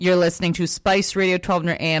You're listening to Spice Radio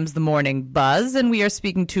 1200 AM's The Morning Buzz, and we are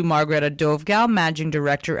speaking to Margareta Dovgal, Managing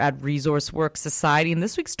Director at Resource Works Society. And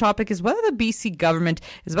this week's topic is whether the BC government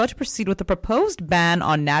is about to proceed with a proposed ban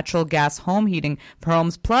on natural gas home heating for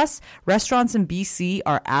homes. Plus, restaurants in BC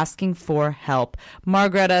are asking for help.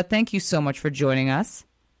 Margareta, thank you so much for joining us.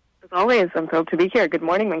 Always. I'm thrilled to be here. Good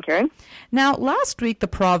morning, Karen. Now, last week, the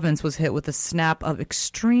province was hit with a snap of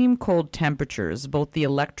extreme cold temperatures. Both the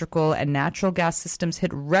electrical and natural gas systems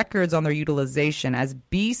hit records on their utilization as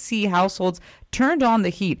BC households turned on the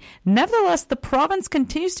heat. Nevertheless, the province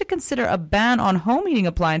continues to consider a ban on home heating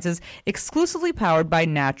appliances exclusively powered by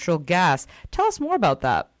natural gas. Tell us more about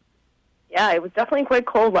that. Yeah, it was definitely quite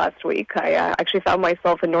cold last week. I actually found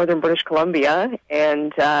myself in northern British Columbia,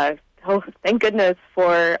 and thank goodness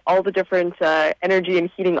for all the different energy and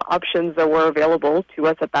heating options that were available to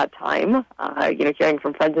us at that time. Hearing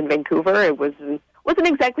from friends in Vancouver, it wasn't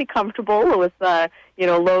exactly comfortable. It was,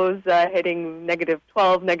 lows hitting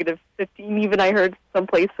 -12, -15, even I heard some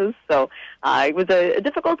places. So it was a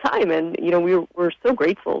difficult time, and, we were so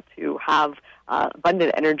grateful to have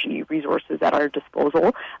abundant energy resources at our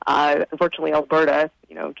disposal. Unfortunately, Alberta,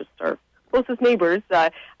 just our closest neighbors,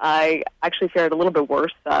 I actually fared a little bit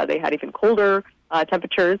worse. They had even colder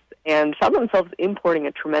temperatures and found themselves importing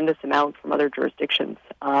a tremendous amount from other jurisdictions,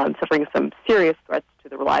 suffering some serious threats to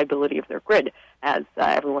the reliability of their grid as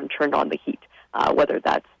everyone turned on the heat, whether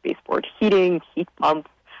that's baseboard heating, heat pumps,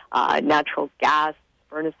 natural gas,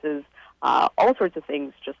 furnaces, all sorts of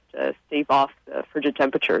things just to stave off the frigid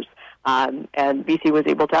temperatures. And BC was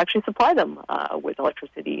able to actually supply them with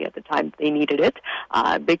electricity at the time they needed it.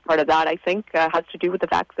 A big part of that, I think, has to do with the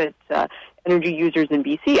fact that energy users in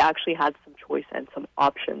BC actually had some choice and some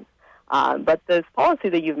options. But this policy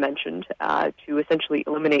that you've mentioned to essentially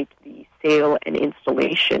eliminate the sale and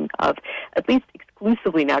installation of at least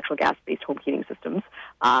exclusively natural gas-based home heating systems,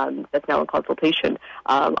 that's now in consultation,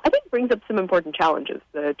 I think brings up some important challenges.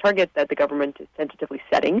 The target that the government is tentatively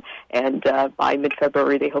setting, and by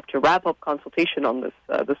mid-February they hope to wrap up consultation on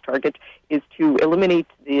this target, is to eliminate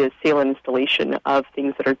the sale and installation of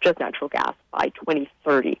things that are just natural gas by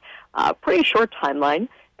 2030. Pretty short timeline.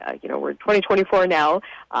 We're in 2024 now.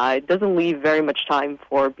 It doesn't leave very much time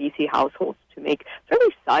for BC households to make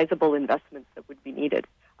fairly sizable investments that would be needed.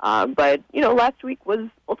 But last week was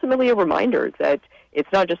ultimately a reminder that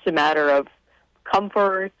it's not just a matter of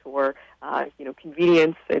comfort or,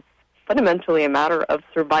 convenience. It's fundamentally a matter of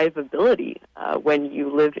survivability when you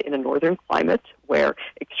live in a northern climate where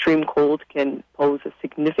extreme cold can pose a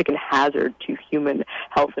significant hazard to human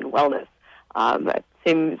health and wellness.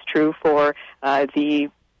 Same is true for the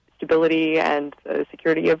stability and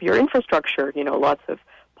security of your infrastructure. Lots of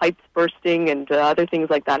pipes bursting and other things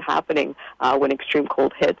like that happening when extreme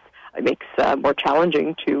cold hits. It makes more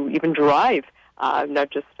challenging to even drive,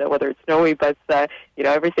 not just whether it's snowy, but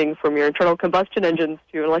everything from your internal combustion engines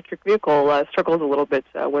to an electric vehicle struggles a little bit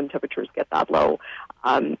when temperatures get that low.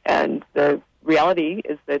 And the reality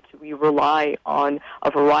is that we rely on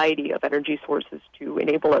a variety of energy sources to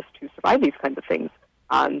enable us to survive these kinds of things.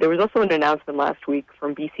 There was also an announcement last week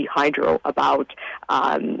from BC Hydro about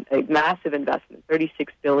a massive investment, $36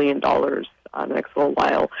 billion in the next little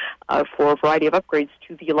while, for a variety of upgrades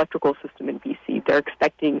to the electrical system in BC. They're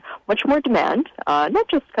expecting much more demand, not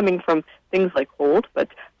just coming from things like cold, but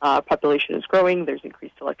population is growing, there's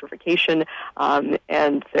increased electrification,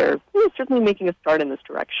 and they're certainly making a start in this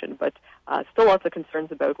direction, but still lots of concerns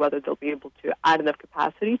about whether they'll be able to add enough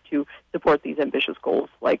capacity to support these ambitious goals,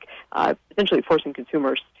 like essentially forcing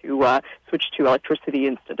consumers to switch to electricity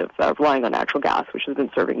instead of relying on natural gas, which has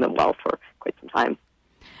been serving them well for quite some time.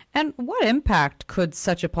 And what impact could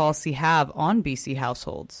such a policy have on BC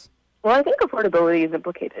households? Well, I think affordability is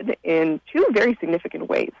implicated in two very significant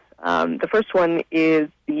ways. The first one is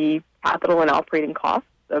the capital and operating costs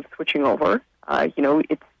of switching over.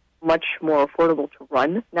 It's much more affordable to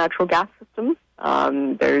run natural gas systems.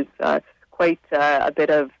 There's quite a bit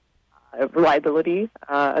of reliability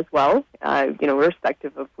as well,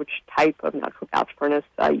 irrespective of which type of natural gas furnace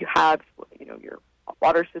you have, your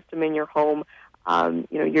water system in your home.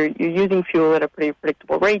 You're using fuel at a pretty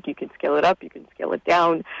predictable rate. You can scale it up, you can scale it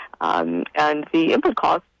down, and the input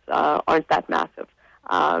costs aren't that massive.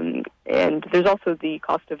 And there's also the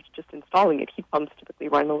cost of just installing it. Heat pumps typically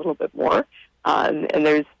run a little bit more. And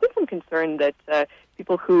there's been some concern that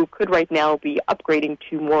people who could right now be upgrading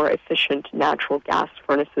to more efficient natural gas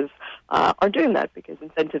furnaces are doing that because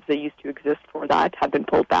incentives that used to exist for that have been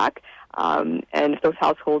pulled back. And those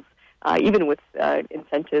households, even with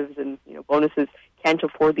incentives and bonuses, can't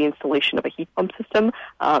afford the installation of a heat pump system,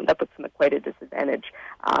 that puts them at quite a disadvantage.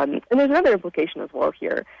 And there's another implication as well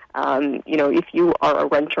here. If you are a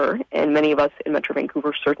renter, and many of us in Metro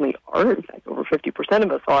Vancouver certainly are, in fact over 50%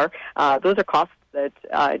 of us are, those are costs that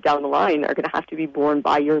down the line are going to have to be borne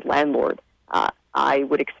by your landlord. I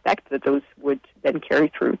would expect that those would then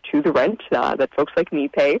carry through to the rent that folks like me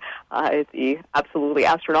pay. The absolutely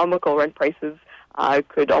astronomical rent prices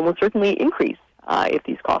could almost certainly increase if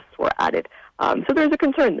these costs were added. So there's a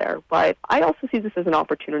concern there. But I also see this as an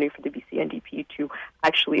opportunity for the BC NDP to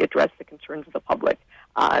actually address the concerns of the public.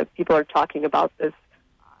 People are talking about this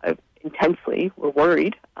intensely. We're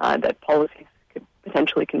worried that policies could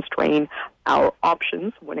potentially constrain our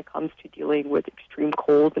options when it comes to dealing with extreme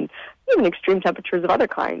cold and even extreme temperatures of other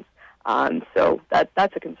kinds. So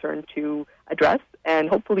that's a concern to address, and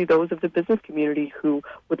hopefully those of the business community who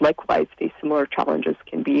would likewise face similar challenges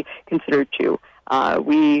can be considered too.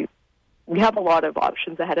 We have a lot of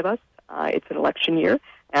options ahead of us. It's an election year,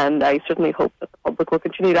 and I certainly hope that the public will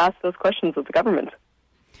continue to ask those questions of the government.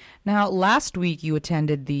 Now, last week you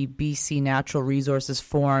attended the BC Natural Resources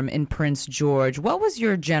Forum in Prince George. What was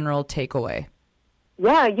your general takeaway?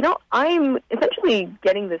 Yeah, I'm essentially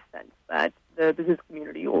getting this sense that the business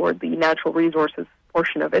community, or the natural resources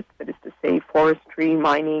portion of it, that is to say forestry,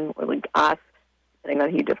 mining, oil and gas, depending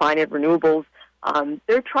on how you define it, renewables,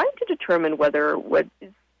 they're trying to determine whether what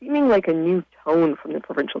is seeming like a new tone from the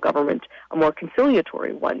provincial government, a more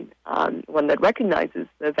conciliatory one, one that recognizes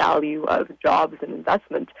the value of jobs and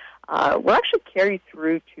investment, will actually carry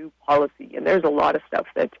through to policy. And there's a lot of stuff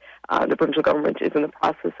that the provincial government is in the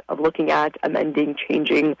process of looking at, amending,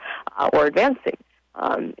 changing, or advancing.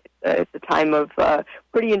 It's a time of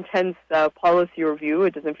pretty intense policy review.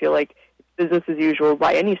 It doesn't feel like it's business as usual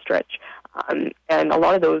by any stretch. And a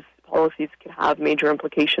lot of those policies can have major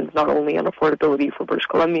implications not only on affordability for British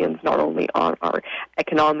Columbians, not only on our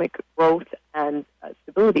economic growth and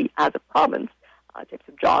stability as a province, types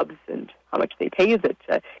of jobs and how much they pay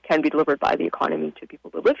that can be delivered by the economy to people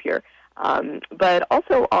that live here, but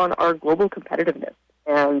also on our global competitiveness.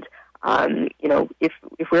 And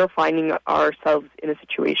if we're finding ourselves in a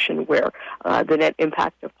situation where the net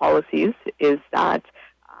impact of policies is that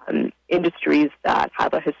industries that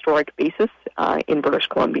have a historic basis in British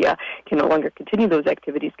Columbia can no longer continue those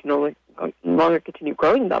activities, can no longer continue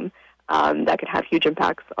growing them, that could have huge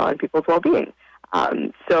impacts on people's well-being.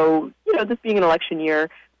 So, this being an election year,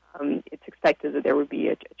 it's expected that there would be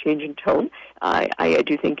a change in tone. I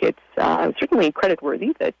do think it's certainly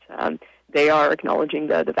creditworthy that they are acknowledging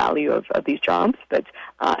the value of these jobs, but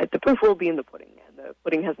the proof will be in the pudding, and the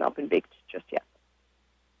pudding has not been baked just yet.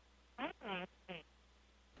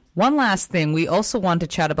 One last thing, we also want to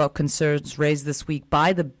chat about concerns raised this week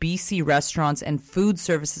by the BC Restaurants and Food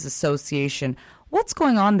Services Association. What's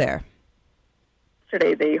going on there?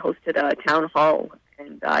 Yesterday they hosted a town hall,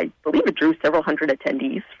 and I believe it drew several hundred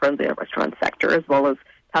attendees from the restaurant sector, as well as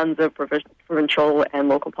tons of provincial and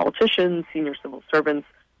local politicians, senior civil servants,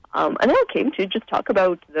 and they all came to just talk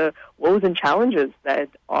about the woes and challenges that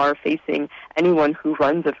are facing anyone who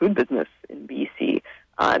runs a food business in BC.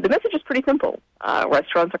 The message is pretty simple.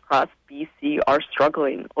 Restaurants across BC are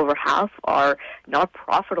struggling. Over half are not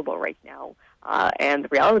profitable right now. And the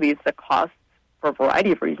reality is the costs, for a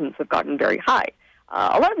variety of reasons, have gotten very high.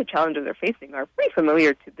 A lot of the challenges they're facing are pretty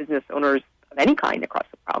familiar to business owners of any kind across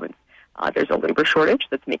the province. There's a labor shortage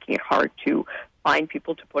that's making it hard to find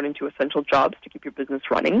people to put into essential jobs to keep your business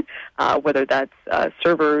running, whether that's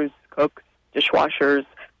servers, cooks, dishwashers,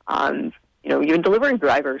 even delivering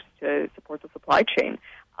drivers to support the supply chain.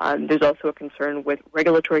 There's also a concern with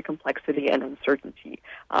regulatory complexity and uncertainty.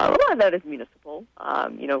 A lot of that is municipal.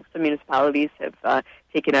 Some municipalities have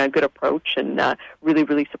taken a good approach and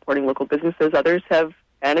really supporting local businesses. Others have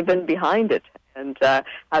kind of been behind it and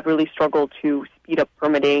have really struggled to speed up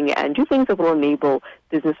permitting and do things that will enable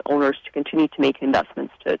business owners to continue to make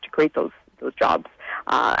investments to create those jobs.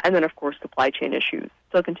 And then, of course, supply chain issues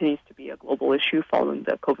still continues to be a global issue following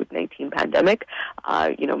the COVID-19 pandemic.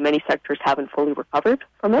 Many sectors haven't fully recovered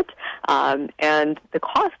from it. And the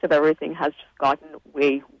cost of everything has just gotten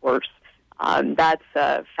way worse. That's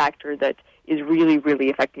a factor that is really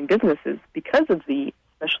affecting businesses because of the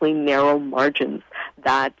especially narrow margins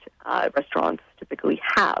that restaurants typically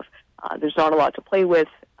have. There's not a lot to play with.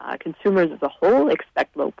 Consumers as a whole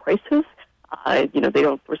expect low prices. They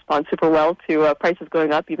don't respond super well to prices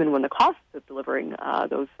going up, even when the cost of delivering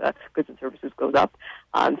those goods and services goes up.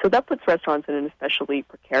 So that puts restaurants in an especially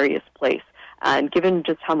precarious place. And given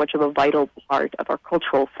just how much of a vital part of our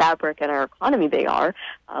cultural fabric and our economy they are,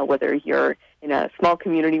 whether you're in a small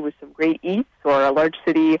community with some great eats or a large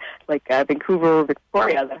city like Vancouver or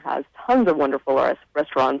Victoria that has tons of wonderful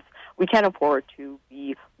restaurants, we can't afford to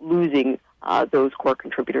be losing those core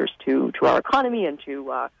contributors to our economy and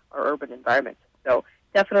to our urban environment. So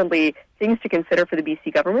definitely things to consider for the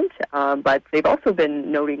BC government, but they've also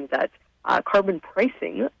been noting that carbon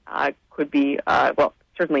pricing could be,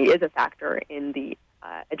 certainly is a factor in the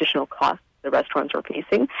additional costs the restaurants are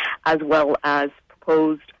facing, as well as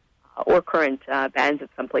proposed or current bans at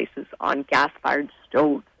some places on gas-fired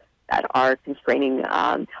stoves that are constraining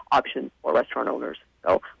options for restaurant owners.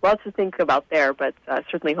 So lots to think about there, but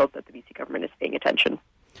certainly hope that the BC government is paying attention.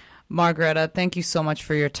 Margareta, thank you so much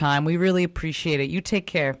for your time. We really appreciate it. You take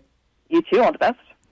care. You too. All the best.